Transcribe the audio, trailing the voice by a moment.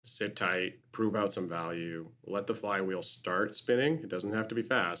sit tight, prove out some value, let the flywheel start spinning. It doesn't have to be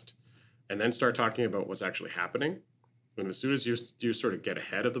fast, and then start talking about what's actually happening. And as soon as you sort of get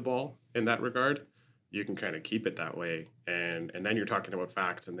ahead of the ball in that regard, you can kind of keep it that way. And then you're talking about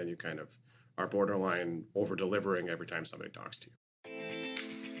facts, and then you kind of are borderline over delivering every time somebody talks to you.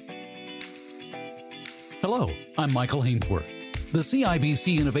 Hello, I'm Michael Hainsworth. The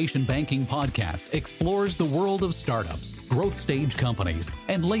CIBC Innovation Banking Podcast explores the world of startups, growth stage companies,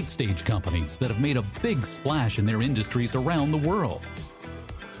 and late stage companies that have made a big splash in their industries around the world.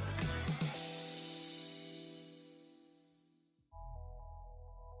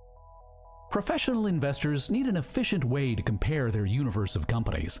 Professional investors need an efficient way to compare their universe of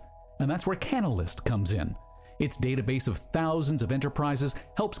companies, and that's where Canalyst comes in. Its database of thousands of enterprises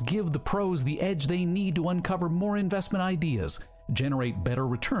helps give the pros the edge they need to uncover more investment ideas, generate better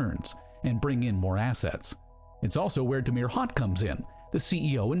returns, and bring in more assets. It's also where Damir comes in, the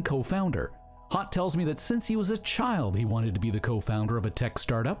CEO and co-founder. Hot tells me that since he was a child, he wanted to be the co-founder of a tech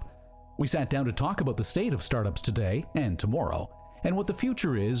startup. We sat down to talk about the state of startups today and tomorrow, and what the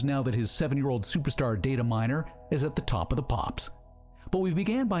future is now that his 7-year-old superstar data miner is at the top of the pops. But we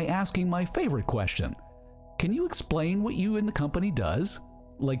began by asking my favorite question. Can you explain what you and the company does?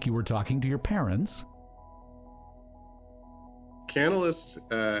 Like you were talking to your parents? Canalyst,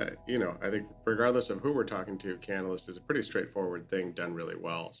 I think regardless of who we're talking to, Canalyst is a pretty straightforward thing done really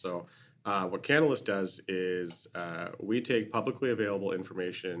well. So what Canalyst does is we take publicly available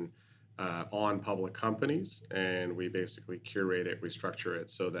information on public companies, and we basically curate it, restructure it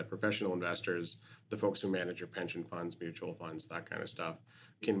so that professional investors, the folks who manage your pension funds, mutual funds, that kind of stuff,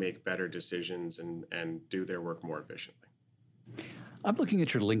 can make better decisions and do their work more efficiently. I'm looking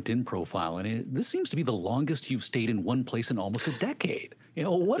at your LinkedIn profile, and this seems to be the longest you've stayed in one place in almost a decade.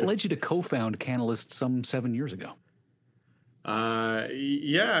 What led you to co-found Canalyst some 7 years ago? I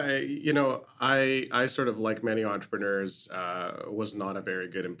sort of, like many entrepreneurs, was not a very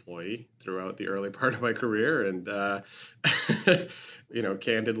good employee throughout the early part of my career, and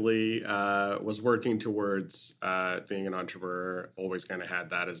candidly, was working towards being an entrepreneur. Always kind of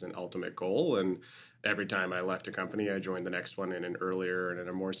had that as an ultimate goal, and every time I left a company, I joined the next one in an earlier and in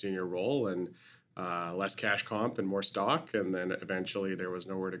a more senior role, and less cash comp and more stock, and then eventually there was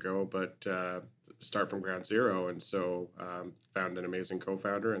nowhere to go but start from ground zero. And so found an amazing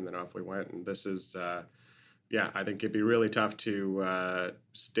co-founder, and then off we went. And this is, I think it'd be really tough to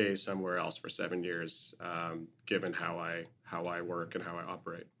stay somewhere else for 7 years, given how I work and how I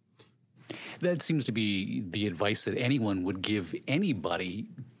operate. That seems to be the advice that anyone would give anybody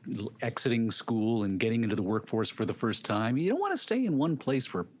exiting school and getting into the workforce for the first time. You don't want to stay in one place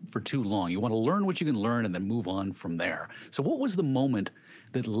for too long. You want to learn what you can learn and then move on from there. So what was the moment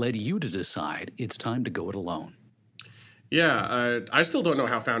that led you to decide it's time to go it alone? Yeah, I still don't know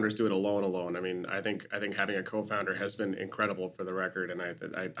how founders do it alone. I mean, I think having a co-founder has been incredible for the record, and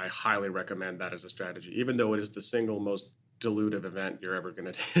I highly recommend that as a strategy, even though it is the single most dilutive event you're ever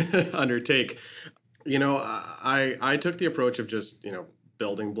going to undertake. I took the approach of just,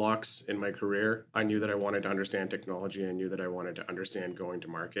 building blocks in my career. I knew that I wanted to understand technology. I knew that I wanted to understand going to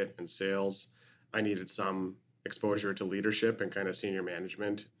market and sales. I needed some exposure to leadership and kind of senior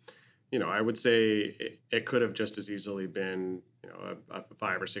management. I would say it could have just as easily been, a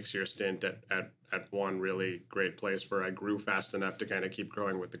 5 or 6 year stint at one really great place where I grew fast enough to kind of keep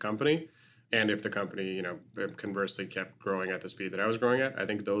growing with the company. And if the company, conversely kept growing at the speed that I was growing at, I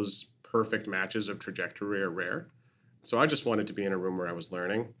think those perfect matches of trajectory are rare. So I just wanted to be in a room where I was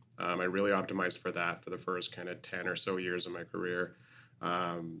learning. I really optimized for that for the first kind of 10 or so years of my career.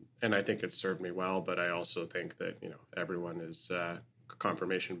 And I think it's served me well, but I also think that, everyone is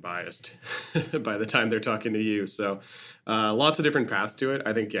confirmation biased by the time they're talking to you. So lots of different paths to it.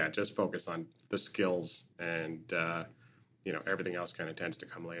 I think, just focus on the skills, and, everything else kind of tends to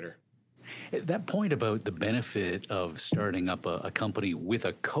come later. That point about the benefit of starting up a company with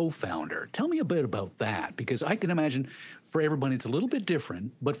a co-founder, tell me a bit about that, because I can imagine for everyone it's a little bit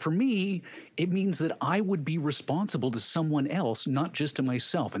different, but for me, it means that I would be responsible to someone else, not just to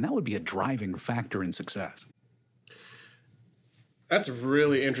myself, and that would be a driving factor in success. That's a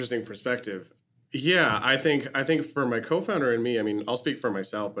really interesting perspective. Yeah, I think for my co-founder and me, I mean, I'll speak for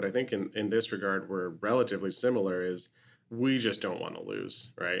myself, but I think in this regard, we're relatively similar. Is we just don't want to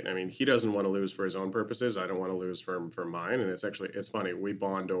lose, right? I mean, he doesn't want to lose for his own purposes. I don't want to lose for mine. And it's funny. We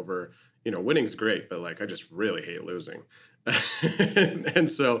bond over, winning's great, but I just really hate losing. And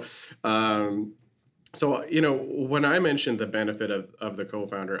so, when I mentioned the benefit of the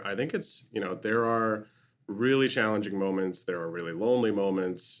co-founder, I think it's, there are really challenging moments. There are really lonely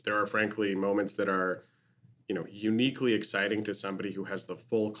moments. There are, frankly, moments that are uniquely exciting to somebody who has the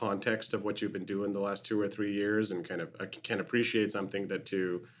full context of what you've been doing the last 2 or 3 years and kind of can appreciate something that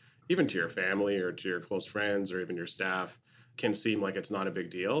even to your family or to your close friends or even your staff can seem like it's not a big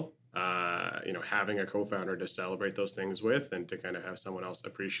deal. Having a co-founder to celebrate those things with and to kind of have someone else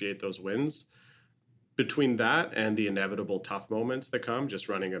appreciate those wins, between that and the inevitable tough moments that come just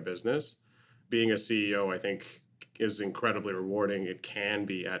running a business, being a CEO, I think, is incredibly rewarding. It can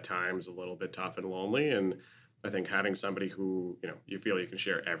be at times a little bit tough and lonely. And I think having somebody who, you feel you can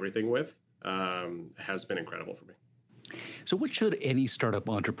share everything with has been incredible for me. So what should any startup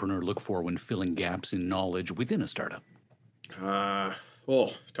entrepreneur look for when filling gaps in knowledge within a startup?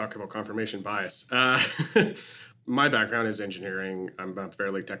 Talk about confirmation bias. My background is engineering. I'm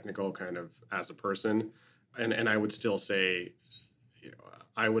fairly technical kind of as a person. And I would still say,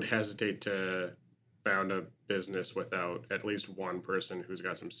 I would hesitate to found a business without at least one person who's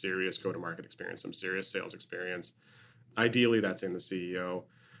got some serious go-to-market experience, some serious sales experience. Ideally, that's in the CEO.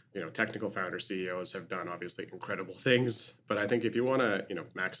 Technical founder CEOs have done obviously incredible things, but I think if you want to,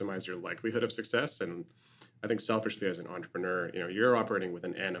 maximize your likelihood of success, and I think selfishly as an entrepreneur, you're operating with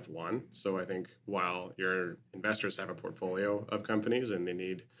an N of one. So I think while your investors have a portfolio of companies and they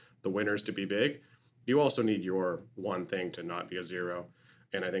need the winners to be big, you also need your one thing to not be a zero.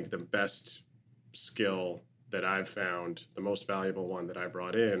 And I think the best skill that I've found, the most valuable one that I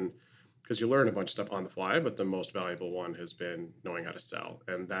brought in, because you learn a bunch of stuff on the fly, but the most valuable one has been knowing how to sell.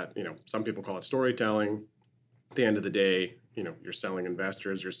 And that, some people call it storytelling. At the end of the day, you're selling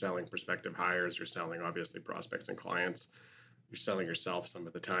investors, you're selling prospective hires, you're selling obviously prospects and clients, you're selling yourself some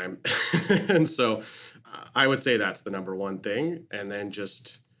of the time. And so I would say that's the number one thing. And then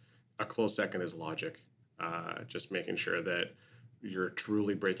just a close second is logic, just making sure that you're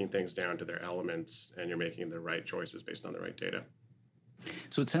truly breaking things down to their elements and you're making the right choices based on the right data.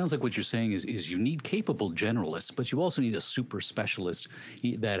 So it sounds like what you're saying is you need capable generalists, but you also need a super specialist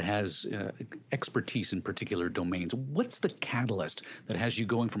that has expertise in particular domains. What's the catalyst that has you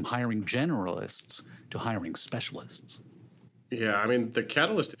going from hiring generalists to hiring specialists? Yeah, I mean, the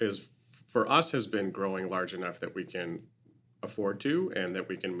catalyst for us has been growing large enough that we can afford to and that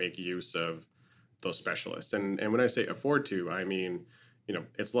we can make use of those specialists. And when I say afford to, I mean,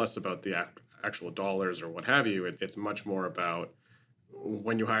 it's less about the actual dollars or what have you. It's much more about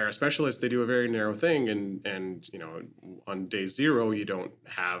when you hire a specialist, they do a very narrow thing. And on day zero, you don't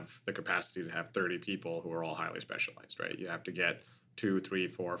have the capacity to have 30 people who are all highly specialized, right? You have to get 2, 3,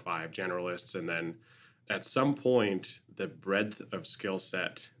 4, 5 generalists. And then at some point, the breadth of skill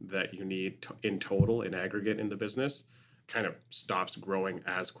set that you need in total, in aggregate in the business, kind of stops growing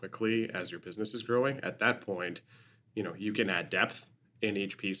as quickly as your business is growing. At that point, you can add depth in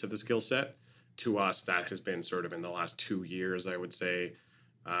each piece of the skill set. To us, that has been sort of in the last 2 years, I would say.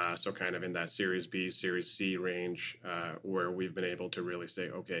 So kind of in that Series B, Series C range, where we've been able to really say,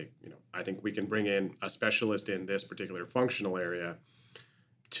 okay, I think we can bring in a specialist in this particular functional area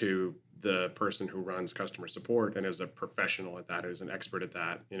to the person who runs customer support and is a professional at that, is an expert at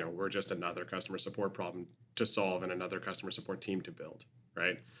that. We're just another customer support problem to solve and another customer support team to build,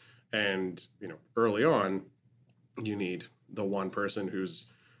 right? And, early on, you need the one person who's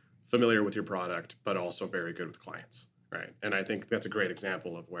familiar with your product, but also very good with clients, right? And I think that's a great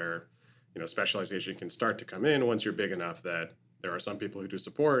example of where, specialization can start to come in once you're big enough that there are some people who do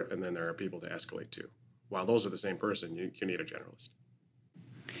support and then there are people to escalate to. While those are the same person, you need a generalist.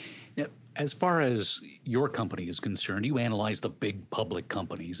 Now, as far as your company is concerned, you analyze the big public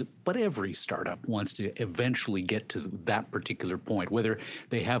companies, but every startup wants to eventually get to that particular point, whether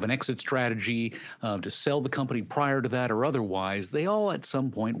they have an exit strategy to sell the company prior to that or otherwise. They all at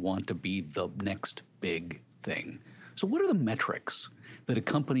some point want to be the next big thing. So what are the metrics that a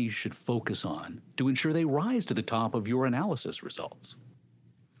company should focus on to ensure they rise to the top of your analysis results?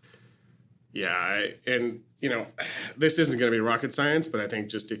 Yeah, this isn't going to be rocket science, but I think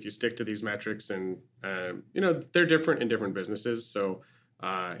just if you stick to these metrics and, they're different in different businesses. So,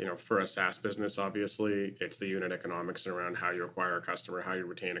 for a SaaS business, obviously, it's the unit economics around how you acquire a customer, how you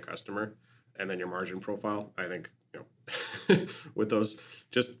retain a customer, and then your margin profile. I think, with those,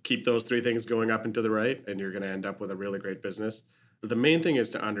 just keep those 3 things going up and to the right, and you're going to end up with a really great business. But the main thing is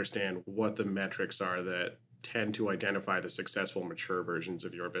to understand what the metrics are that tend to identify the successful, mature versions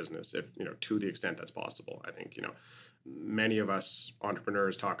of your business, if to the extent that's possible. I think many of us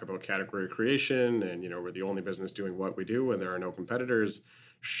entrepreneurs talk about category creation, and we're the only business doing what we do, and there are no competitors.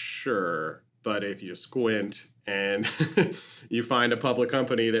 Sure, but if you squint and you find a public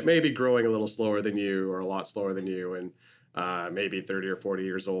company that may be growing a little slower than you, or a lot slower than you, and maybe 30 or 40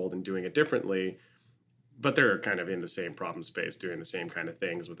 years old and doing it differently, but they're kind of in the same problem space, doing the same kind of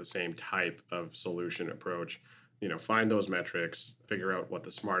things with the same type of solution approach. Find those metrics, figure out what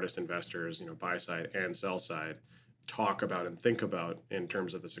the smartest investors, buy side and sell side, talk about and think about in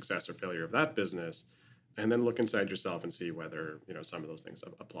terms of the success or failure of that business, and then look inside yourself and see whether, some of those things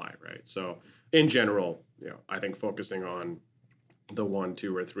apply, right? So in general, I think focusing on the 1,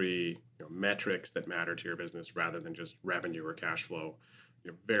 2, or 3 metrics that matter to your business rather than just revenue or cash flow,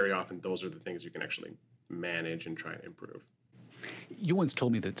 very often those are the things you can actually manage and try and improve. You once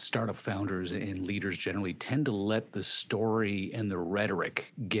told me that startup founders and leaders generally tend to let the story and the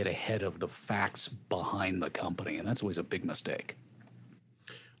rhetoric get ahead of the facts behind the company, and that's always a big mistake.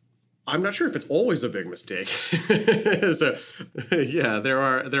 I'm not sure if it's always a big mistake. So, yeah, there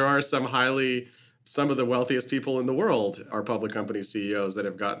are some of the wealthiest people in the world are public company CEOs that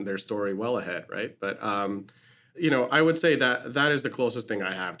have gotten their story well ahead, right? But I would say that is the closest thing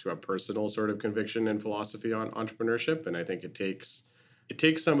I have to a personal sort of conviction and philosophy on entrepreneurship. And I think it takes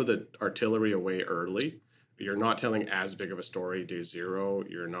some of the artillery away early. You're not telling as big of a story day zero.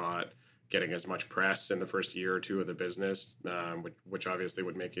 You're not getting as much press in the first year or two of the business, which obviously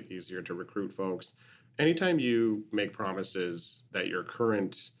would make it easier to recruit folks. Anytime you make promises that your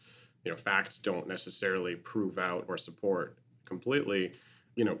current facts don't necessarily prove out or support completely,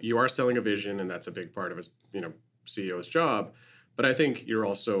 you are selling a vision, and that's a big part of a CEO's job. But I think you're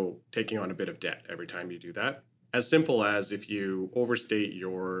also taking on a bit of debt every time you do that. As simple as if you overstate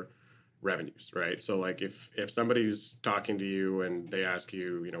your revenues, right? So like if somebody's talking to you and they ask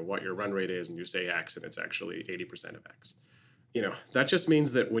you, what your run rate is, and you say X and it's actually 80% of X, that just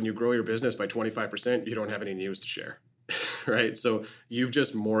means that when you grow your business by 25%, you don't have any news to share, right? So you've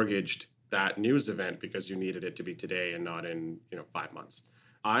just mortgaged that news event because you needed it to be today and not in 5 months.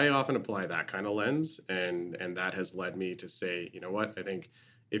 I often apply that kind of lens, and that has led me to say, I think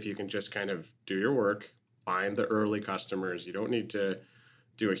if you can just kind of do your work, find the early customers. You don't need to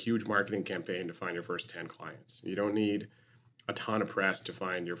do a huge marketing campaign to find your first 10 clients. You don't need a ton of press to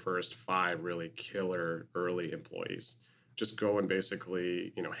find your first 5 really killer early employees. Just go and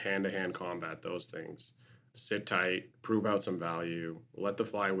basically, hand-to-hand combat those things. Sit tight, prove out some value, let the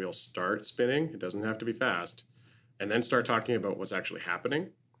flywheel start spinning. It doesn't have to be fast. And then start talking about what's actually happening.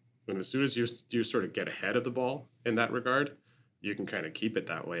 And as soon as you sort of get ahead of the ball in that regard, you can kind of keep it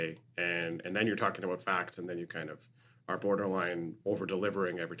that way. And then you're talking about facts, and then you kind of are borderline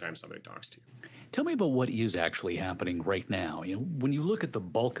over-delivering every time somebody talks to you. Tell me about what is actually happening right now. When you look at the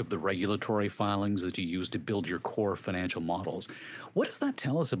bulk of the regulatory filings that you use to build your core financial models, what does that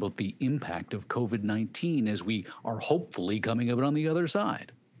tell us about the impact of COVID-19 as we are hopefully coming out on the other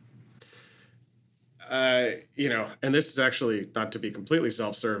side? And this is actually not to be completely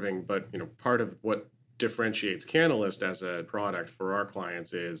self-serving, but, part of what differentiates Canalyst as a product for our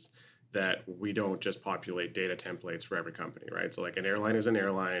clients is that we don't just populate data templates for every company, right? So like an airline is an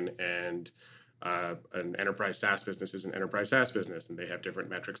airline, and an enterprise SaaS business is an enterprise SaaS business, and they have different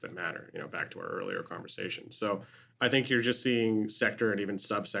metrics that matter, back to our earlier conversation. So I think you're just seeing sector and even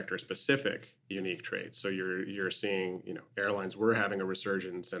subsector specific unique traits. So you're seeing, airlines were having a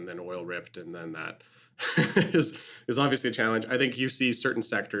resurgence, and then oil ripped, and then that is obviously a challenge. I think you see certain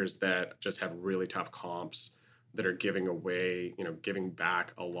sectors that just have really tough comps that are giving away, giving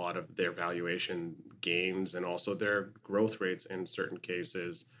back a lot of their valuation gains and also their growth rates in certain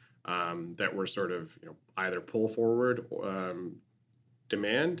cases that were sort of, either pull forward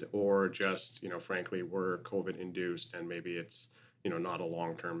demand or just, frankly, were COVID induced, and maybe it's, not a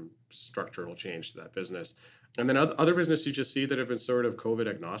long-term structural change to that business. And then other business you just see that have been sort of COVID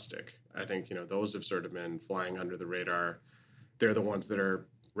agnostic. I think, those have sort of been flying under the radar. They're the ones that are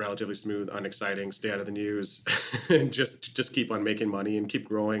relatively smooth, unexciting, stay out of the news, and just keep on making money and keep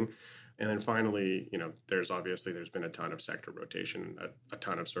growing. And then finally, there's been a ton of sector rotation, a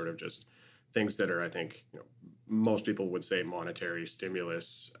ton of sort of just things that are, I think, most people would say monetary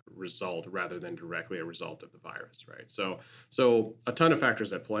stimulus result rather than directly a result of the virus, right? So a ton of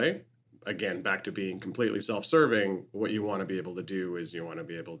factors at play. Again, back to being completely self-serving, what you want to be able to do is you want to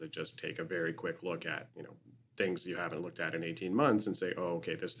be able to just take a very quick look at, things you haven't looked at in 18 months and say, oh,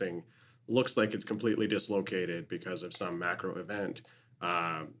 okay, this thing looks like it's completely dislocated because of some macro event.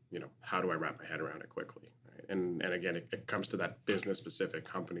 How do I wrap my head around it quickly? Right? And again, it comes to that business-specific,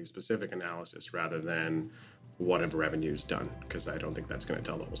 company-specific analysis rather than what have revenues done, because I don't think that's going to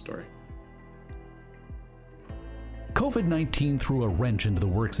tell the whole story. COVID-19 threw a wrench into the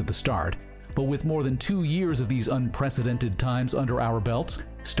works at the start, but with more than 2 years of these unprecedented times under our belts,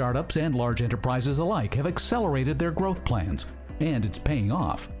 startups and large enterprises alike have accelerated their growth plans, and it's paying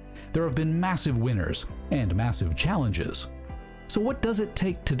off. There have been massive winners and massive challenges. So what does it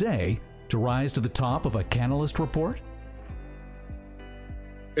take today to rise to the top of a Canalyst report?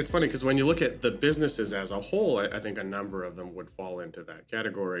 It's funny because when you look at the businesses as a whole, I think a number of them would fall into that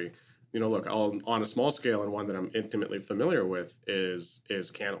category. Look, on a small scale, and one that I'm intimately familiar with is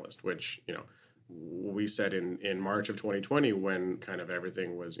Canalyst, which, we said in March of 2020, when kind of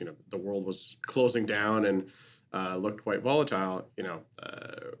everything was, the world was closing down and looked quite volatile,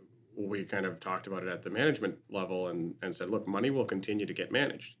 we kind of talked about it at the management level and said, look, money will continue to get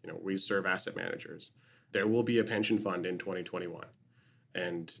managed. We serve asset managers. There will be a pension fund in 2021.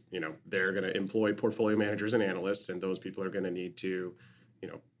 And, they're going to employ portfolio managers and analysts, and those people are going to need to,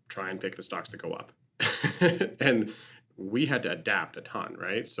 try and pick the stocks that go up. And we had to adapt a ton,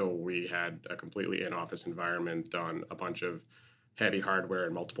 right? So we had a completely in-office environment on a bunch of heavy hardware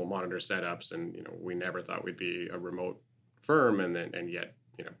and multiple monitor setups. And, we never thought we'd be a remote firm. And yet,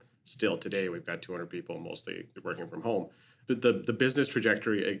 still today we've got 200 people mostly working from home. But the business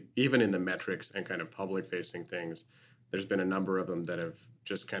trajectory, even in the metrics and kind of public facing things, there's been a number of them that have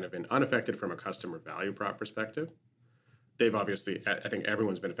just kind of been unaffected from a customer value prop perspective. They've obviously, I think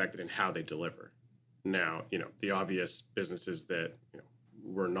everyone's been affected in how they deliver. Now, the obvious businesses that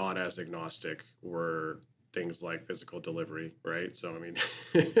were not as agnostic were things like physical delivery, right? So,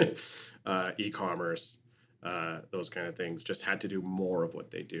 e-commerce, those kind of things just had to do more of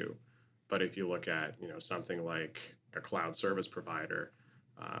what they do. But if you look at, something like a cloud service provider,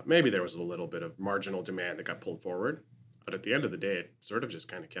 maybe there was a little bit of marginal demand that got pulled forward. But at the end of the day, it sort of just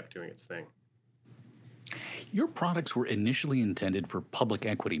kind of kept doing its thing. Your products were initially intended for public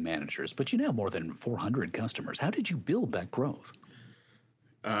equity managers, but you now have more than 400 customers. How did you build that growth?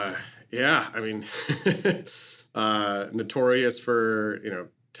 Notorious for,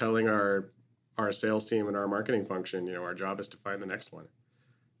 telling our sales team and our marketing function, our job is to find the next one.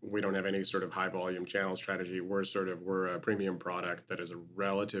 We don't have any sort of high volume channel strategy. We're a premium product that is a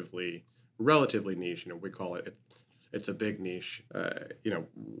relatively niche. We call it's a big niche.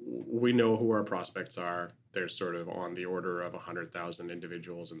 We know who our prospects are. There's sort of on the order of 100,000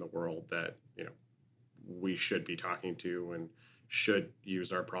 individuals in the world that, we should be talking to and should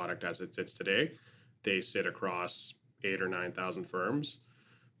use our product as it sits today. They sit across 8,000 or 9,000 firms.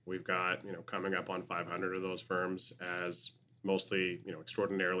 We've got, coming up on 500 of those firms as mostly,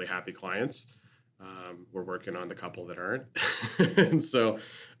 extraordinarily happy clients. We're working on the couple that aren't. And so,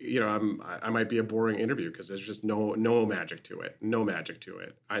 I might be a boring interview because there's just no magic to it. No magic to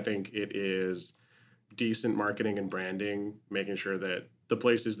it. I think it is decent marketing and branding, making sure that the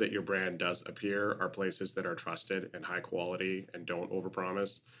places that your brand does appear are places that are trusted and high quality and don't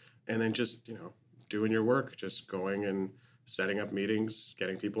overpromise. And then just, doing your work, just going and setting up meetings,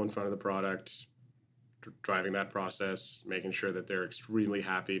 getting people in front of the product, driving that process, making sure that they're extremely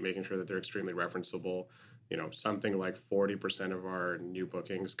happy, making sure that they're extremely referenceable. Something like 40% of our new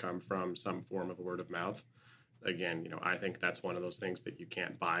bookings come from some form of word of mouth. Again, I think that's one of those things that you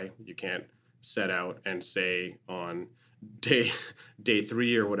can't buy. You can't set out and say on day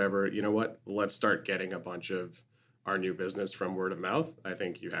 3 or whatever, let's start getting a bunch of our new business from word of mouth. I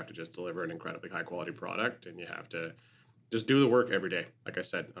think you have to just deliver an incredibly high quality product, and you have to just do the work every day. Like I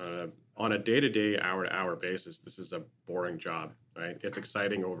said, on a day-to-day, hour-to-hour basis, this is a boring job, right? It's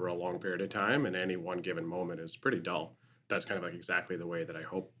exciting over a long period of time, and any one given moment is pretty dull. That's kind of like exactly the way that I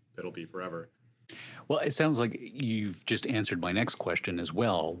hope it'll be forever. Well, it sounds like you've just answered my next question as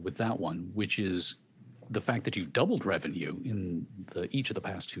well with that one, which is the fact that you've doubled revenue in each of the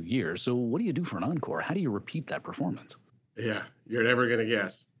past 2 years. So what do you do for an encore? How do you repeat that performance? Yeah, you're never going to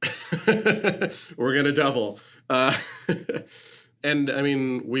guess. We're going to double.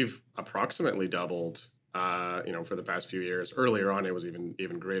 And we've approximately doubled, for the past few years. Earlier on, it was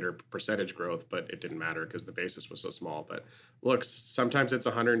even greater percentage growth, but it didn't matter because the basis was so small. But look, sometimes it's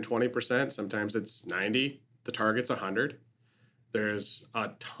 120%, sometimes it's 90. The target's 100. There's a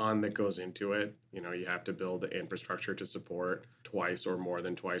ton that goes into it. You have to build the infrastructure to support twice or more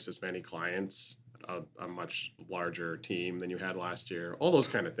than twice as many clients, a much larger team than you had last year, all those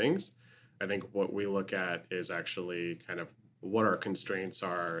kind of things. I think what we look at is actually kind of what our constraints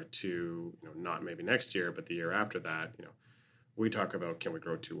are to, not maybe next year, but the year after that. We talk about, can we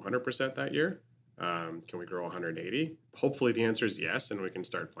grow 200% that year? Can we grow 180? Hopefully the answer is yes, and we can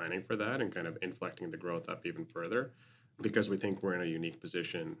start planning for that and kind of inflecting the growth up even further, because we think we're in a unique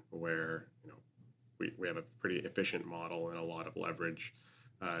position where, we have a pretty efficient model and a lot of leverage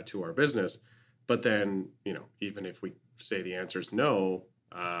to our business. But then, even if we say the answer is no,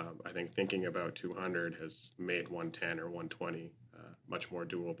 I think thinking about 200 has made 110 or 120 much more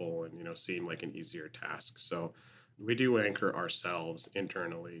doable and, seem like an easier task. So we do anchor ourselves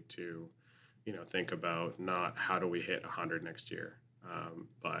internally to, think about not how do we hit 100 next year,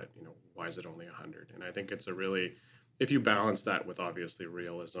 But why is it only 100? And I think it's a really, if you balance that with obviously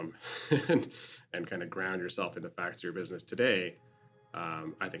realism and kind of ground yourself in the facts of your business today,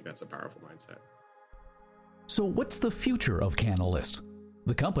 I think that's a powerful mindset. So what's the future of Canalyst?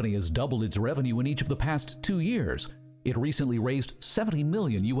 The company has doubled its revenue in each of the past 2 years. It recently raised $70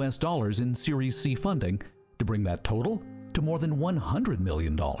 million in Series C funding to bring that total to more than $100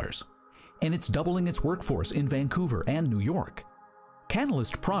 million. And it's doubling its workforce in Vancouver and New York.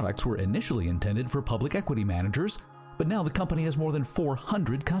 Canalyst products were initially intended for public equity managers, but now the company has more than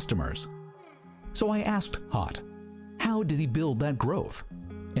 400 customers. So I asked Hot, how did he build that growth?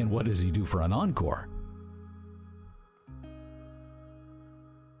 And what does he do for an encore?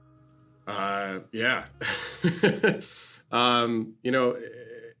 Yeah.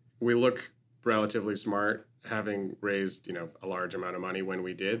 We look relatively smart having raised, a large amount of money when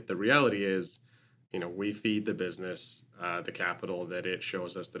we did. The reality is, we feed the business the capital that it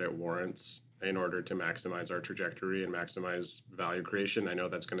shows us that it warrants in order to maximize our trajectory and maximize value creation. I know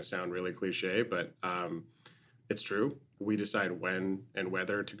that's going to sound really cliche, but it's true. We decide when and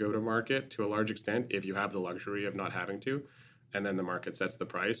whether to go to market to a large extent if you have the luxury of not having to, and then the market sets the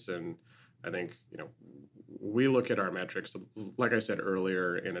price. And I think, we look at our metrics, like I said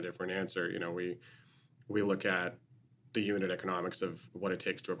earlier in a different answer, we look at the unit economics of what it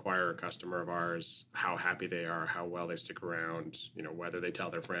takes to acquire a customer of ours, how happy they are, how well they stick around, whether they tell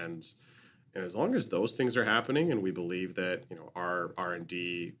their friends. And as long as those things are happening and we believe that, our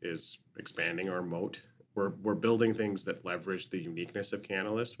R&D is expanding our moat, we're building things that leverage the uniqueness of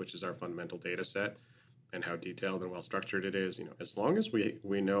Canalyst, which is our fundamental data set and how detailed and well structured it is. As long as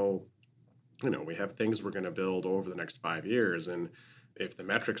we know, we have things we're going to build over the next 5 years, and if the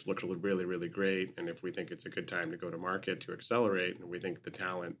metrics look really, really great, and if we think it's a good time to go to market to accelerate, and we think the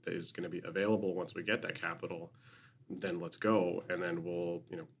talent that is going to be available once we get that capital, then let's go. And then we'll,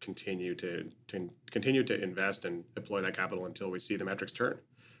 continue to invest and deploy that capital until we see the metrics turn.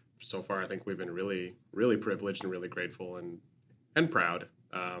 So far, I think we've been really, really privileged and really grateful and proud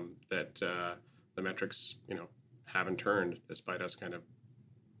that the metrics, haven't turned despite us kind of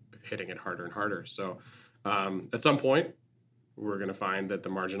hitting it harder and harder. So at some point, we're going to find that the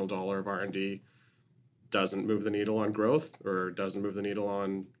marginal dollar of R&D doesn't move the needle on growth or doesn't move the needle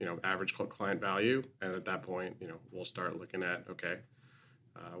on, average client value. And at that point, we'll start looking at, okay,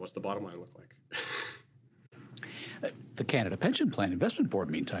 what's the bottom line look like? The Canada Pension Plan Investment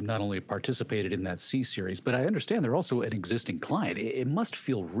Board, meantime, not only participated in that C series, but I understand they're also an existing client. It must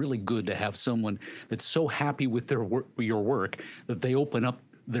feel really good to have someone that's so happy with your work that they open up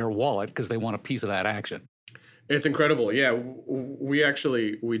their wallet because they want a piece of that action. It's incredible. Yeah, we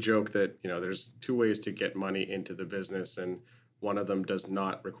joke that, there's 2 ways to get money into the business, and one of them does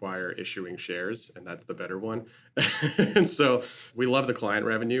not require issuing shares, and that's the better one. And so we love the client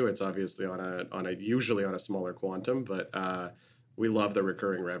revenue. It's obviously usually on a smaller quantum, but we love the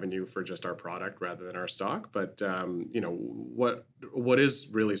recurring revenue for just our product rather than our stock. But what is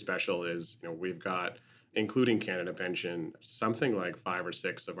really special is, we've got, including Canada Pension, something like 5 or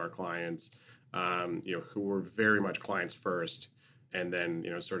 6 of our clients who were very much clients first, and then,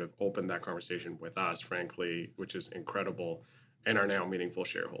 sort of opened that conversation with us, frankly, which is incredible, and are now meaningful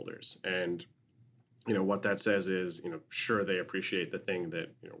shareholders. And, what that says is, sure, they appreciate the thing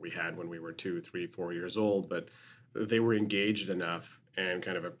that, we had when we were 2, 3, 4 years old, but they were engaged enough and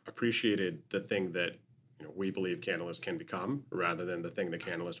kind of appreciated the thing that, we believe Canalyst can become rather than the thing that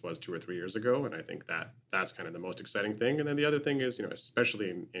Canalyst was 2 or 3 years ago. And I think that's kind of the most exciting thing. And then the other thing is, especially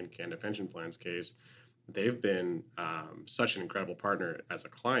in Canada Pension Plan's case, they've been such an incredible partner as a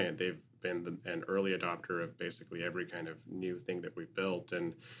client. They've been an early adopter of basically every kind of new thing that we've built,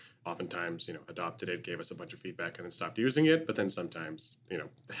 and oftentimes, adopted it, gave us a bunch of feedback, and then stopped using it. But then sometimes,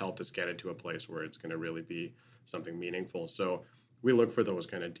 helped us get it to a place where it's going to really be something meaningful. So we look for those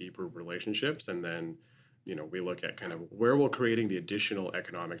kind of deeper relationships, and then we look at kind of where will creating the additional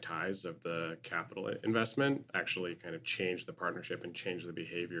economic ties of the capital investment actually kind of change the partnership and change the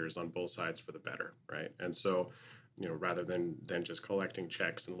behaviors on both sides for the better, right? And so, rather than just collecting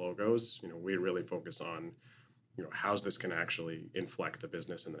checks and logos, we really focus on, how's this going to actually inflect the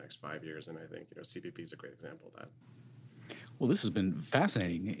business in the next 5 years. And I think, CPP is a great example of that. Well, this has been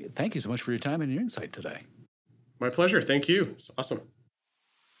fascinating. Thank you so much for your time and your insight today. My pleasure. Thank you. It's awesome.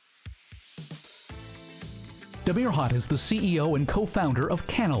 Damir Hot is the CEO and co-founder of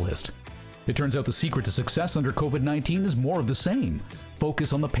Canalyst. It turns out the secret to success under COVID-19 is more of the same.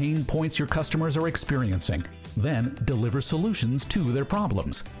 Focus on the pain points your customers are experiencing, then deliver solutions to their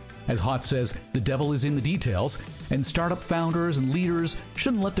problems. As Hot says, the devil is in the details, and startup founders and leaders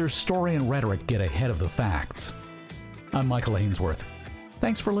shouldn't let their story and rhetoric get ahead of the facts. I'm Michael Ainsworth.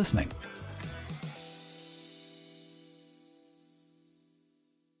 Thanks for listening.